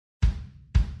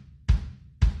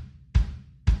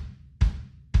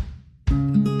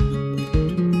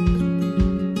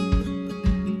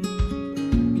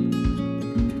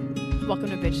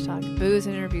Welcome to Bitch Talk, booze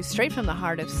and interviews straight from the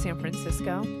heart of San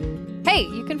Francisco. Hey,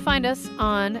 you can find us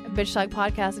on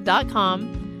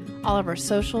bitchtalkpodcast.com. All of our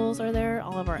socials are there.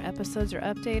 All of our episodes are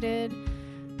updated.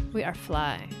 We are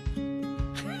fly.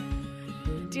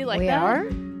 Do you like that? We are?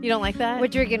 You don't like that? We're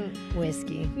drinking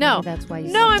whiskey. No. Maybe that's why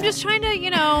you No, said I'm that. just trying to, I'm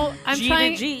G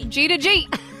trying... to G. G to G.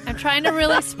 I'm trying to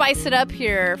really spice it up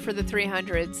here for the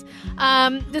 300s.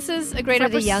 This is a great For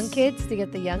episode. the young kids, to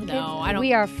get the young kids? No, I don't-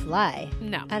 We are fly.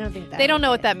 No. I don't think that. They don't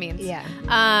know what that means. Yeah.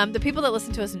 The people that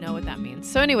listen to us know what that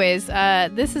means. So anyways,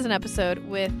 this is an episode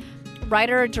with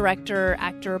writer, director,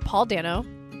 actor Paul Dano.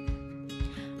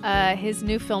 His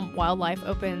new film, Wildlife,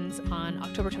 opens on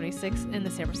October 26th in the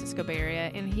San Francisco Bay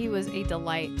Area, and he was a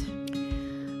delight.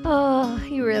 Oh,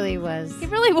 he really was. He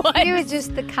really was. He was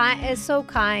just so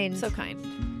kind. So kind.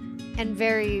 And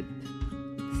very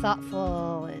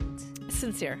thoughtful and...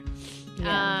 Sincere.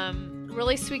 Yeah.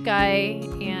 Really sweet guy,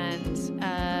 and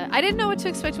I didn't know what to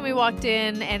expect when we walked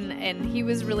in, and he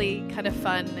was really kind of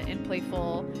fun and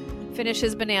playful. Finished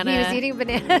his banana. He was eating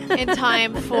banana. in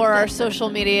time for our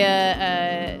social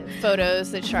media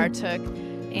photos that Shar took.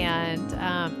 And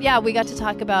we got to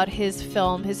talk about his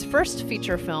film, his first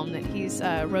feature film that he's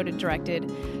wrote and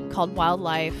directed called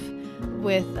Wildlife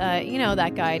with,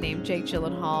 that guy named Jake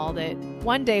Gyllenhaal that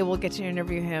one day we'll get to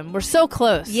interview him. We're so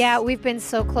close. Yeah, we've been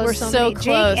so close. We're so many.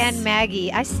 close. Jake and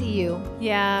Maggie, I see you.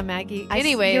 Yeah, Maggie.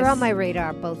 Anyways. You're on my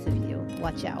radar, both of you.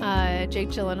 Watch out. Jake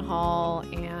Gyllenhaal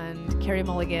and Carey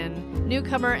Mulligan.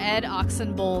 Newcomer Ed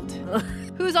Oxenbould,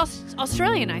 who's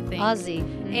Australian, I think. Aussie.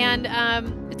 Mm-hmm. And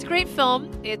it's a great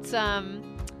film. It's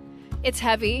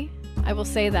heavy. I will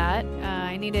say that.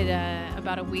 I needed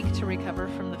about a week to recover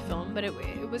from the film, but it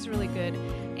was really good.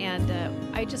 And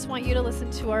I just want you to listen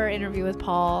to our interview with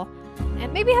Paul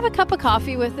and maybe have a cup of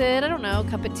coffee with it. I don't know, a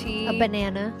cup of tea. A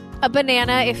banana. A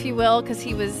banana, if you will, because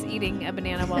he was eating a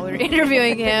banana while we were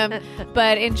interviewing him.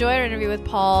 But enjoy our interview with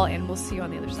Paul, and we'll see you on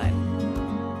the other side.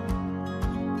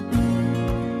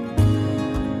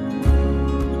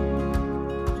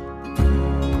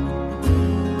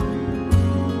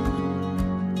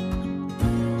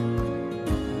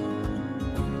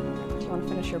 Do you want to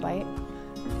finish your bite?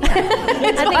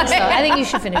 I think so. I think you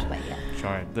should finish, but yeah.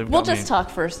 Sorry. We'll just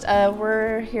talk first.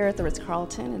 We're here at the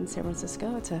Ritz-Carlton in San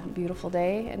Francisco. It's a beautiful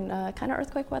day and kind of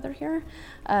earthquake weather here.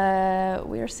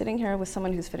 We are sitting here with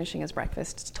someone who's finishing his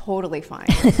breakfast. It's totally fine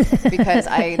because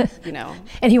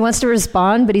And he wants to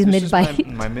respond, but he's This mid-bite. is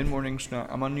my mid-morning snack.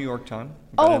 I'm on New York time.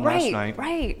 Oh, Got in last right, night,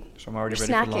 right. So I'm already You're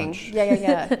ready snacking. for lunch.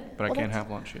 Yeah. But I can't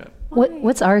have lunch yet.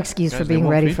 What's our excuse Guys, for they being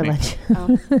won't ready feed for me. lunch?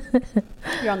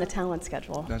 You're on the talent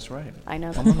schedule. That's right. I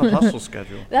know. I'm on the hustle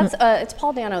schedule. That's it's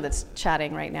Paul Dano that's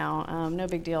chatting right now. No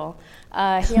big deal.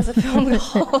 He has a film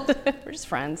called we're just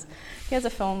friends. He has a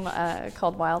film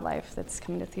called Wildlife that's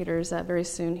coming to theaters very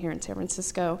soon here in San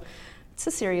Francisco. It's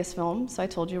a serious film, so I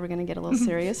told you we're going to get a little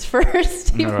serious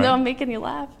first, even Right. though I'm making you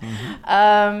laugh.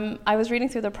 I was reading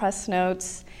through the press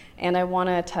notes, and I want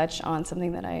to touch on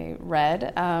something that I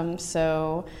read.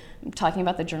 So I'm talking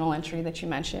about the journal entry that you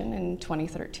mentioned in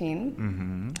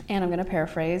 2013. And I'm going to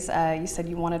paraphrase. You said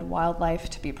you wanted Wildlife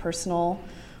to be personal,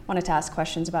 wanted to ask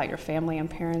questions about your family and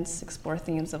parents, explore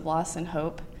themes of loss and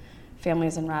hope,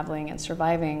 families unraveling and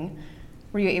surviving.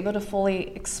 Were you able to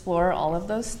fully explore all of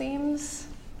those themes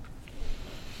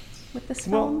with this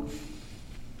film? Well,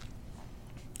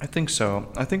 I think so.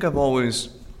 I think I've always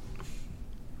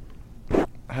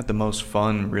had the most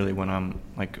fun really when I'm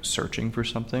like searching for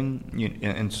something,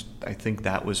 and I think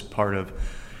that was part of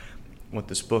what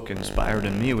this book inspired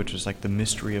in me, which is like the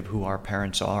mystery of who our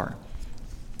parents are.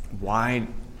 Why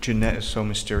Jeanette is so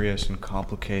mysterious and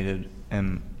complicated,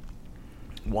 and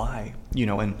why,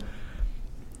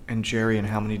 and Jerry, and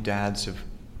how many dads have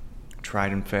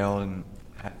tried and failed and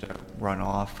had to run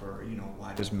off, or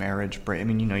why does marriage break? I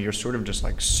mean, you're sort of just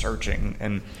like searching,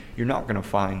 and you're not going to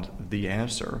find the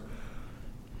answer,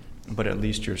 but at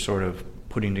least you're sort of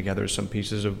putting together some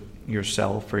pieces of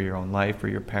yourself or your own life or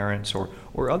your parents or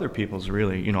other people's,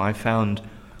 really. I found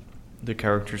the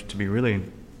characters to be really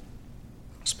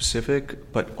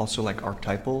specific, but also like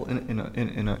archetypal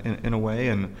in a way,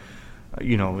 and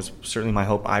it was certainly my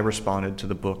hope I responded to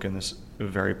the book in this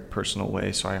very personal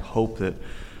way. So I hope that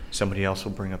somebody else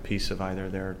will bring a piece of either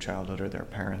their childhood or their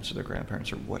parents or their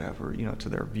grandparents or whatever, to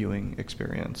their viewing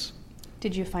experience.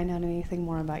 Did you find out anything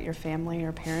more about your family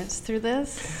or parents through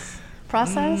this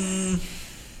process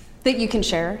that you can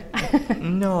share?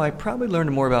 No, I probably learned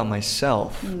more about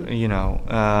myself,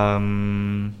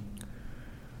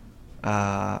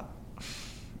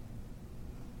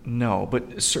 no,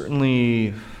 but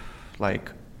certainly,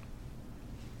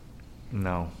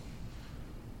 no.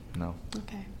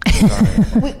 Okay.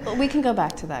 Sorry. We can go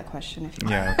back to that question if you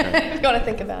want. Yeah, okay. If you want to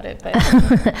think about it. But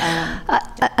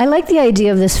I like the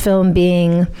idea of this film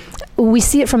being, we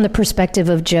see it from the perspective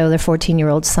of Joe, their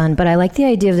 14-year-old son, but I like the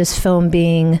idea of this film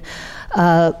being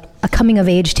a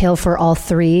coming-of-age tale for all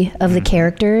three of the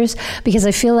characters, because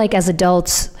I feel like as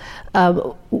adults,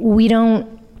 we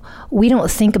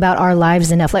don't think about our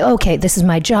lives enough. Like, okay, this is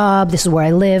my job, this is where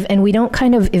I live, and we don't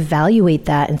kind of evaluate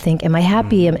that and think, am I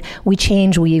happy? We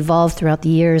change, we evolve throughout the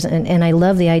years, and I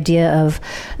love the idea of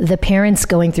the parents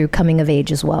going through coming of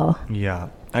age as well. Yeah,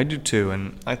 I do too,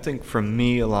 and I think for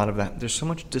me, a lot of that, there's so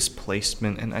much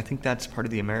displacement, and I think that's part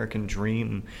of the American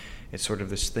dream. It's sort of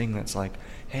this thing that's like,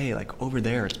 hey, like over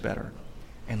there it's better.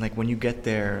 And like when you get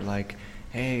there, like,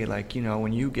 hey, like, you know,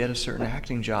 when you get a certain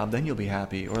acting job, then you'll be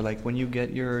happy. Or like when you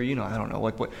get your, you know, I don't know,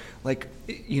 like what, like,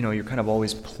 you know, you're kind of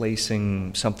always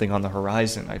placing something on the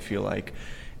horizon, I feel like.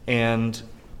 And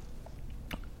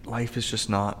life is just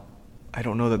not, I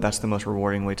don't know that that's the most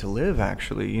rewarding way to live,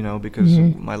 actually, you know, because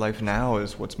my life now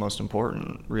is what's most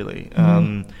important, really.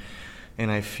 And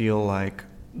I feel like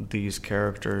these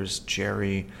characters,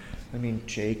 Jerry, I mean,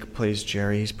 Jake plays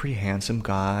Jerry. He's a pretty handsome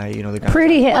guy. You know, the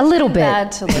guy. A little bit.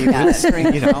 Bad to look at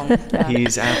during You know, film.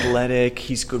 he's athletic.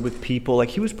 He's good with people. Like,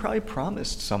 he was probably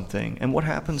promised something. And what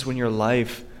happens when your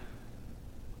life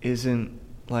isn't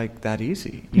like that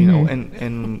easy? You know,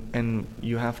 and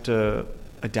you have to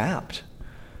adapt.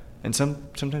 And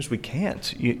sometimes we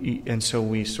can't. And so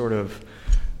we sort of,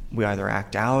 we either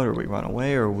act out or we run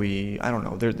away or I don't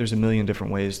know, there's a million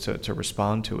different ways to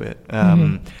respond to it.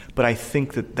 But I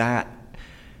think that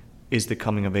is the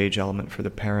coming of age element for the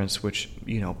parents, which,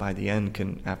 you know, by the end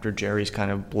can, after Jerry's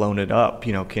kind of blown it up,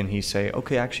 you know, can he say,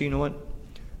 okay, actually, you know what?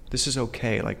 This is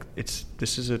okay. Like,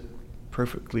 this is a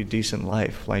perfectly decent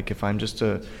life. Like, if I'm just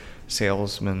a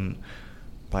salesman,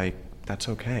 like, that's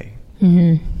okay.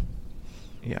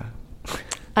 Yeah.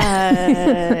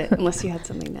 Unless you had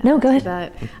something to No, add go to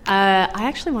ahead. that. I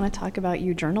actually want to talk about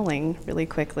you journaling really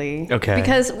quickly. Okay.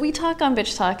 Because we talk on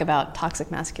Bitch Talk about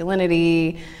toxic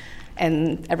masculinity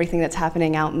and everything that's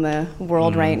happening out in the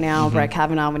world right now. Brett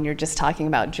Kavanaugh, when you're just talking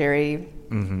about Jerry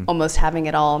almost having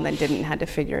it all and then had to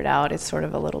figure it out, it's sort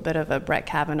of a little bit of a Brett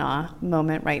Kavanaugh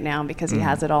moment right now because he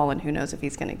has it all and who knows if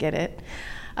he's going to get it.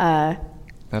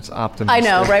 That's optimistic. I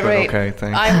know, right? Okay,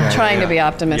 thanks. I'm trying to be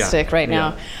optimistic right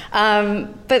Yeah. now.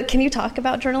 But can you talk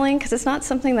about journaling? Because it's not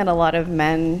something that a lot of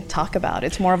men talk about.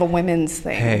 It's more of a women's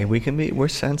thing. Hey, we're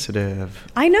sensitive.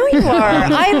 I know you are.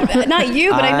 Not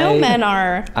you, but I know men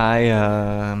are.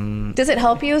 Does it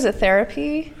help you? Is it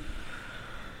therapy?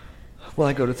 Well,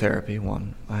 I go to therapy.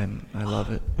 I love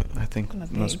it. I think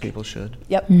most people should.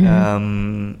 Yep.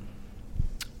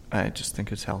 I just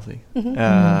think it's healthy.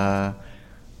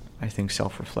 I think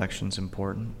self-reflection's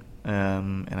important,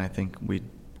 and I think we,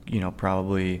 you know,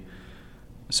 probably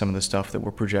some of the stuff that we're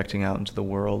projecting out into the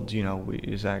world, you know,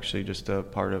 is actually just a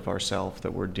part of ourself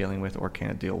that we're dealing with or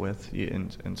can't deal with,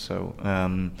 and so,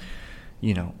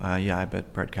 you know, yeah, I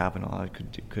bet Brett Kavanaugh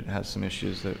could have some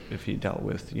issues that if he dealt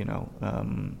with, you know,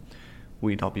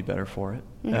 we'd all be better for it.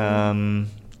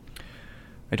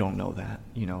 I don't know that,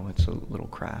 you know, it's a little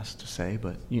crass to say,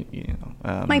 but you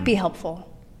know, Might be helpful.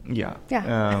 Yeah.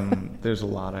 There's a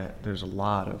lot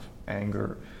of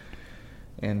anger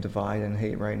and divide and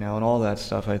hate right now, and all that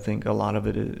stuff. I think a lot of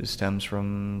it stems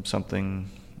from something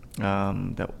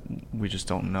that we just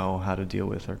don't know how to deal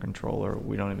with or control, or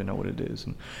we don't even know what it is.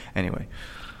 And anyway,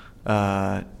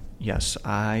 yes,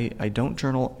 I don't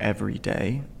journal every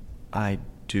day. I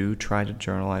do try to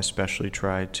journal. I especially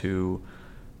try to.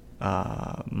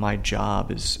 My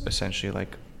job is essentially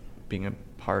like being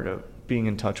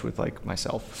in touch with like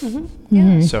myself.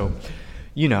 So,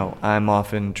 you know, I'm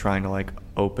often trying to like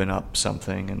open up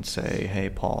something and say, hey,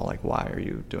 Paul, like, why are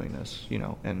you doing this? You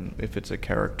know, and if it's a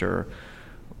character,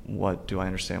 what do I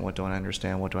understand? What don't I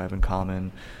understand? What do I have in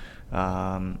common?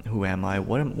 Who am I?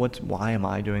 Why am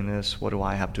I doing this? What do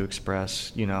I have to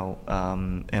express? You know,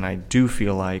 and I do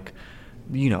feel like,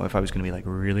 you know, if I was going to be like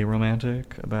really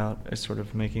romantic about a sort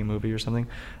of making a movie or something,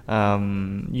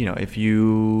 you know, if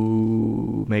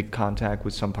you make contact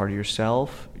with some part of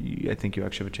yourself, I think you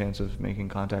actually have a chance of making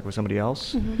contact with somebody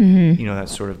else. You know,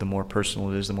 that's sort of the more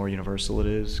personal it is, the more universal it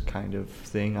is kind of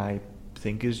thing I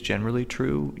think is generally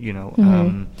true, you know,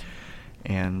 yeah.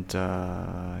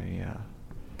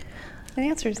 That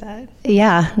answers that.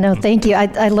 Yeah, no, thank you.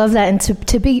 I love that. And to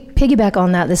piggyback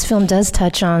on that, this film does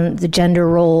touch on the gender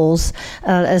roles,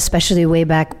 especially way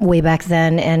back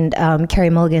then. And Carey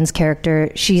Mulligan's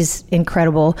character, she's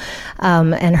incredible.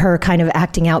 And her kind of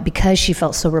acting out because she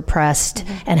felt so repressed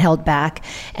and held back.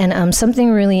 And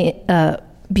something really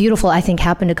beautiful, I think,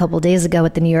 happened a couple days ago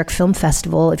at the New York Film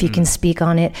Festival, if you can speak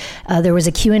on it. There was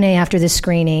a Q&A after the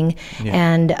screening,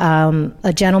 and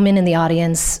a gentleman in the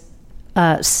audience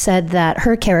said that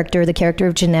her character, the character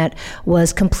of Jeanette,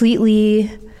 was completely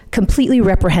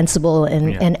reprehensible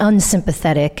and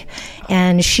unsympathetic.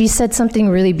 And she said something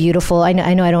really beautiful. I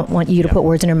know I don't want you to put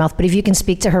words in her mouth, but if you can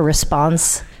speak to her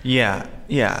response. Yeah.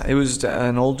 It was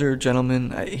an older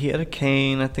gentleman. He had a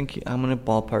cane. I think I'm in a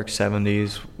ballpark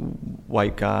 70s,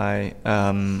 white guy.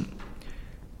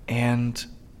 And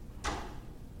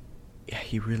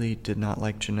he really did not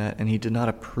like Jeanette, and he did not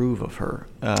approve of her,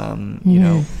 you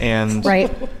know, and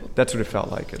that's what it felt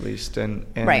like, at least. And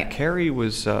Carrie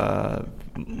was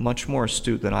much more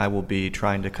astute than I will be,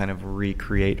 trying to kind of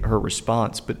recreate her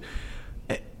response. But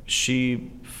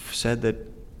she said that,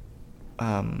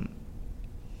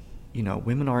 you know,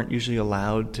 women aren't usually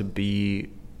allowed to be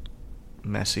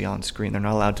messy on screen. They're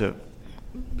not allowed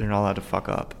to fuck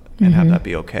up and have that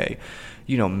be okay.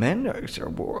 You know, men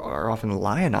are often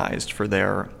lionized for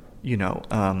their, you know,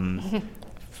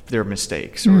 their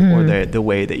mistakes or the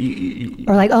way that you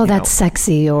or like, oh, that's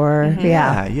sexy, or you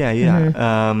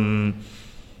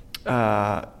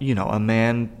know, a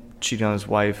man cheating on his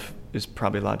wife is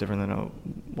probably a lot different than a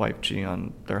wife cheating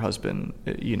on their husband,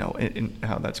 you know, in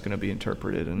how that's going to be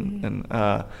interpreted. And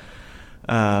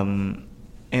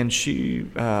she,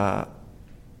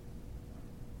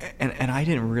 and I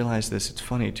didn't realize this. It's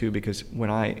funny too, because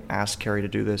when I asked Carrie to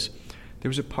do this, there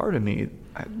was a part of me,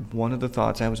 one of the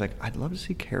thoughts I was like, I'd love to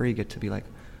see Carrie get to be like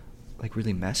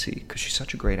really messy, because she's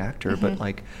such a great actor, but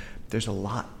like there's a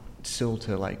lot still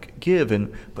to like give.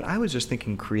 But I was just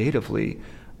thinking creatively.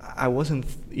 I wasn't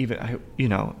even, you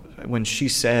know, when she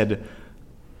said,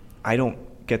 I don't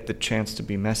get the chance to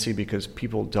be messy because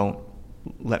people don't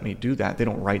let me do that. They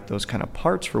don't write those kind of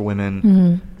parts for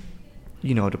women,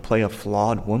 you know, to play a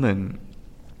flawed woman,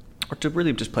 or to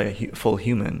really just play a full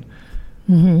human.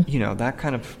 You know, that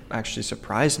kind of actually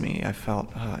surprised me. I felt,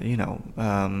 you know,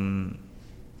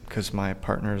 because my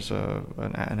partner's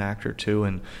an actor too,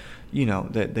 and you know,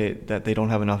 that they don't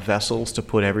have enough vessels to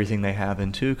put everything they have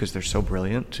into, because they're so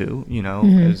brilliant too, you know,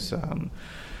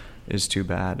 is too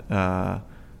bad.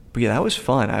 But yeah, that was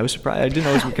fun. I was surprised. I didn't know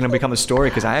it was going to become a story,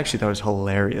 because I actually thought it was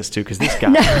hilarious too. Because this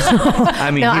guy, I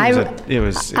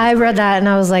read that and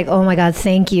I was like, oh my God,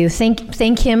 thank you,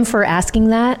 thank him for asking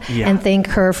that, and thank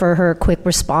her for her quick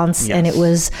response. And it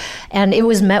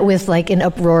was met with like an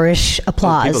uproarious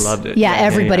applause. People loved it.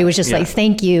 Everybody was just like,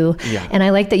 thank you. And I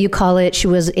like that you call it, she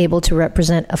was able to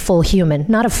represent a full human,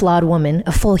 not a flawed woman,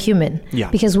 a full human.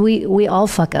 Because we all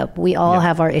fuck up. We all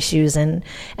have our issues, and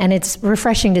it's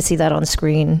refreshing to see that on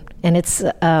screen. And it's,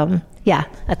 I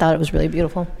thought it was really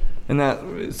beautiful. And that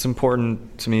it's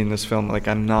important to me in this film. Like,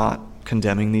 I'm not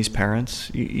condemning these parents.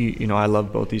 You know, I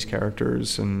love both these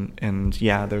characters, and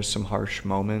yeah, there's some harsh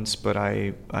moments, but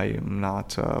I am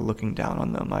not looking down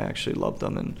on them. I actually love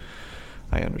them, and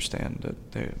I understand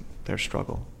that their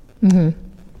struggle.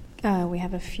 We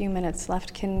have a few minutes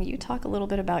left. Can you talk a little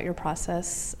bit about your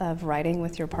process of writing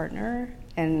with your partner,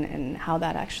 and how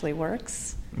that actually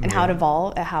works, and how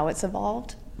it's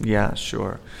evolved? Yeah,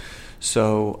 sure.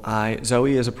 So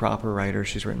Zoe is a proper writer.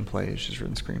 She's written plays. She's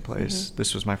written screenplays.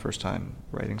 This was my first time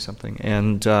writing something.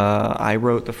 And I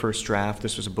wrote the first draft.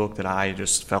 This was a book that I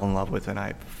just fell in love with, and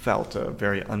I felt a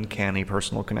very uncanny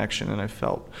personal connection. And I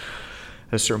felt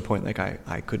at a certain point like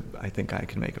I think I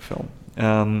can make a film.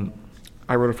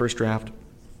 I wrote a first draft.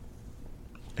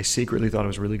 I secretly thought it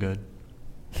was really good.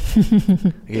 I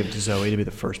gave it to Zoe to be the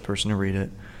first person to read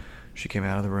it. She came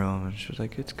out of the room and she was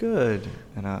like, "It's good,"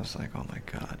 and I was like, "Oh my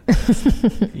God,"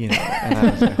 you know. And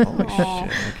I was like, "Holy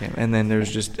shit!" And then there's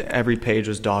just every page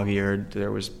was dog-eared.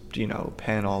 There was, you know,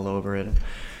 pen all over it.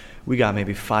 We got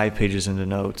maybe 5 pages into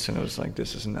notes, and it was like,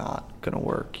 "This is not gonna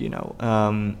work," you know.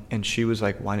 And she was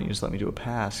like, "Why don't you just let me do a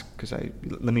pass? Because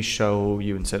let me show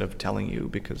you instead of telling you,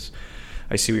 because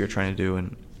I see what you're trying to do,"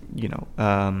 and you know.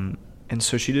 And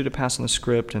so she did a pass on the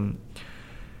script, and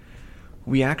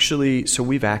we've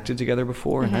acted together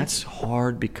before, and that's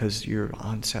hard because you're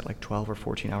on set like 12 or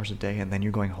 14 hours a day, and then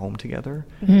you're going home together.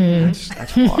 That's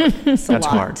hard. That's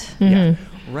hard. Yeah.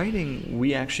 Writing,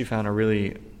 we actually found a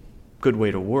really good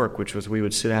way to work, which was we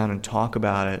would sit down and talk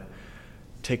about it,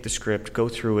 take the script, go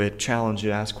through it, challenge it,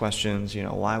 ask questions, you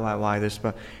know, why this,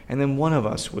 but, and then one of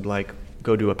us would like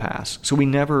go do a pass. So we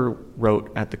never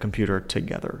wrote at the computer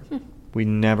together. We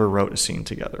never wrote a scene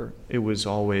together. It was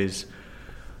always,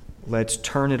 let's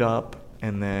turn it up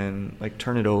and then like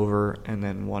turn it over, and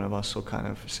then one of us will kind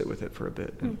of sit with it for a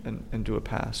bit and do a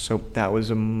pass. So that was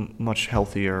a much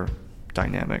healthier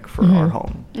dynamic for our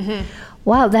home.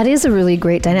 Wow, that is a really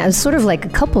great dynamic. It's sort of like a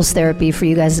couples therapy for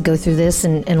you guys to go through this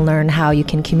and learn how you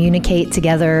can communicate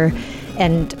together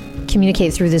and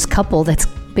communicate through this couple that's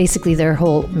basically their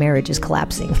whole marriage is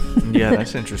collapsing. Yeah,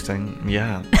 that's interesting.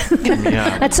 Yeah.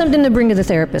 Yeah. That's something to bring to the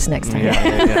therapist next time.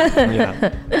 Yeah.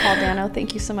 Paul Dano,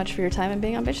 thank you so much for your time and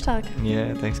being on Bitch Talk.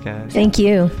 Yeah, thanks, guys. Thank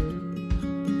you.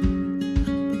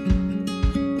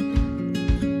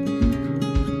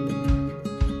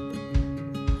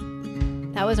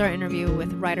 That was our interview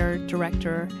with writer,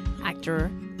 director,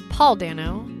 actor Paul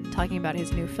Dano, talking about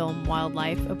his new film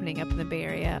Wildlife, opening up in the Bay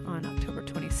Area on October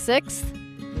 26th.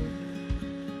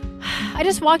 I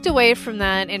just walked away from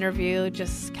that interview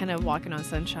just kind of walking on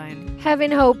sunshine. Having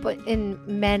hope in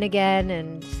men again,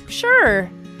 and Sure.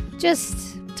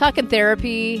 just, Talking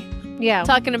therapy, yeah.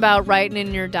 talking about writing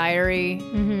in your diary.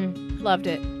 Mm-hmm. Loved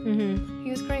it. Mm-hmm. He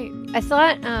was great. I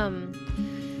thought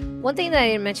one thing that I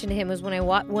didn't mention to him was when I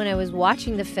was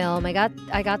watching the film, I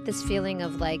got this feeling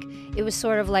of like it was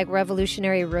sort of like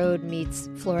Revolutionary Road meets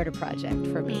Florida Project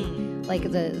for me. Like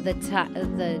the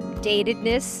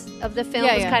datedness of the film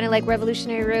was kind of like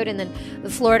Revolutionary Road, and then the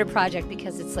Florida Project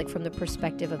because it's like from the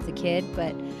perspective of the kid.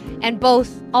 And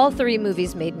all three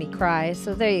movies made me cry.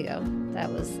 So there you go.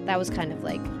 That was kind of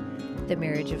like the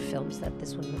marriage of films that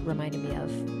this one reminded me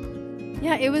of.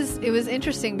 Yeah, it was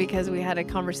interesting because we had a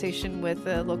conversation with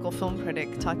a local film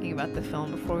critic talking about the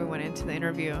film before we went into the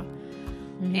interview.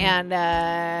 Mm-hmm. And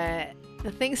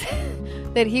the things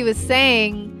that he was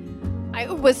saying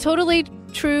was totally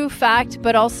true fact,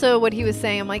 but also what he was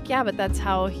saying, I'm like, yeah, but that's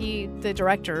how the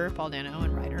director, Paul Dano,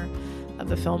 and writer of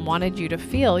the film wanted you to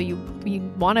feel. You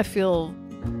want to feel,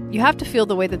 you have to feel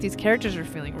the way that these characters are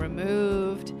feeling,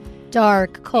 removed,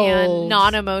 dark, cold, and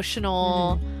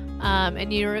non-emotional. Mm-hmm.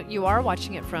 And you are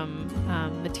watching it from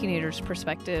the teenager's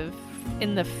perspective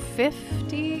in the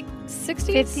 50s,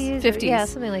 60s? 50s. Yeah,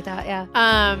 something like that, yeah.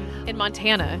 In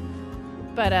Montana.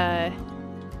 But I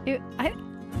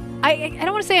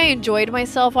don't want to say I enjoyed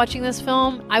myself watching this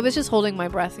film. I was just holding my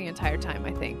breath the entire time,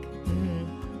 I think.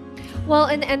 Mm-hmm. Well,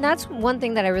 and that's one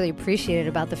thing that I really appreciated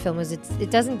about the film is it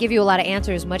doesn't give you a lot of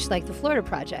answers, much like the Florida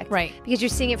Project. Right. Because you're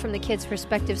seeing it from the kid's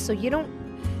perspective, so you don't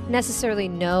necessarily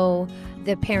know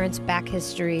the parents' back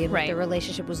history and what their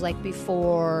relationship was like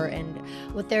before, and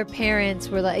what their parents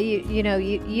were like. You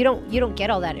don't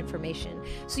get all that information,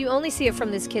 so you only see it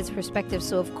from this kid's perspective.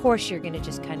 So of course you're gonna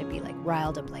just kind of be like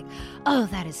riled up, like,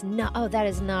 that is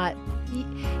not.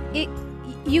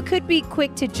 You could be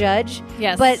quick to judge,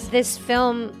 yes, but this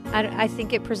film, I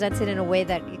think it presents it in a way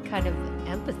that you kind of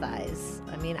empathize.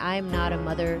 I mean, I'm not a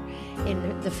mother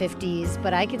in the 50s,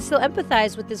 but I can still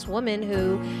empathize with this woman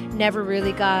who never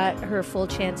really got her full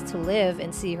chance to live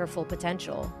and see her full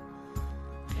potential.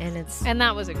 And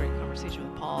that was a great conversation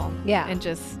with Paul. Yeah. And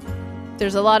just,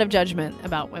 there's a lot of judgment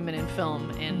about women in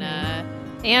film,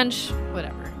 and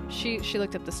whatever. She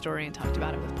looked up the story and talked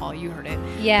about it with Paul. You heard it.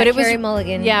 Yeah, but it Carey was,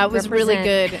 Mulligan. Yeah, it was really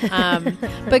good.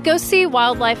 Represent. But go see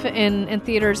Wildlife in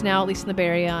theaters now, at least in the Bay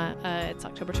Area. It's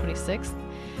October 26th.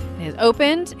 It has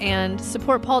opened, and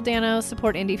support Paul Dano,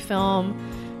 support indie film,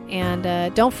 and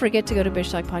don't forget to go to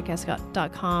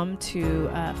bitchtalkpodcast.com to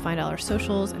find all our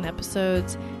socials and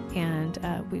episodes, and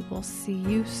we will see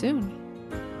you soon.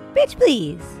 Bitch,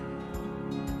 please.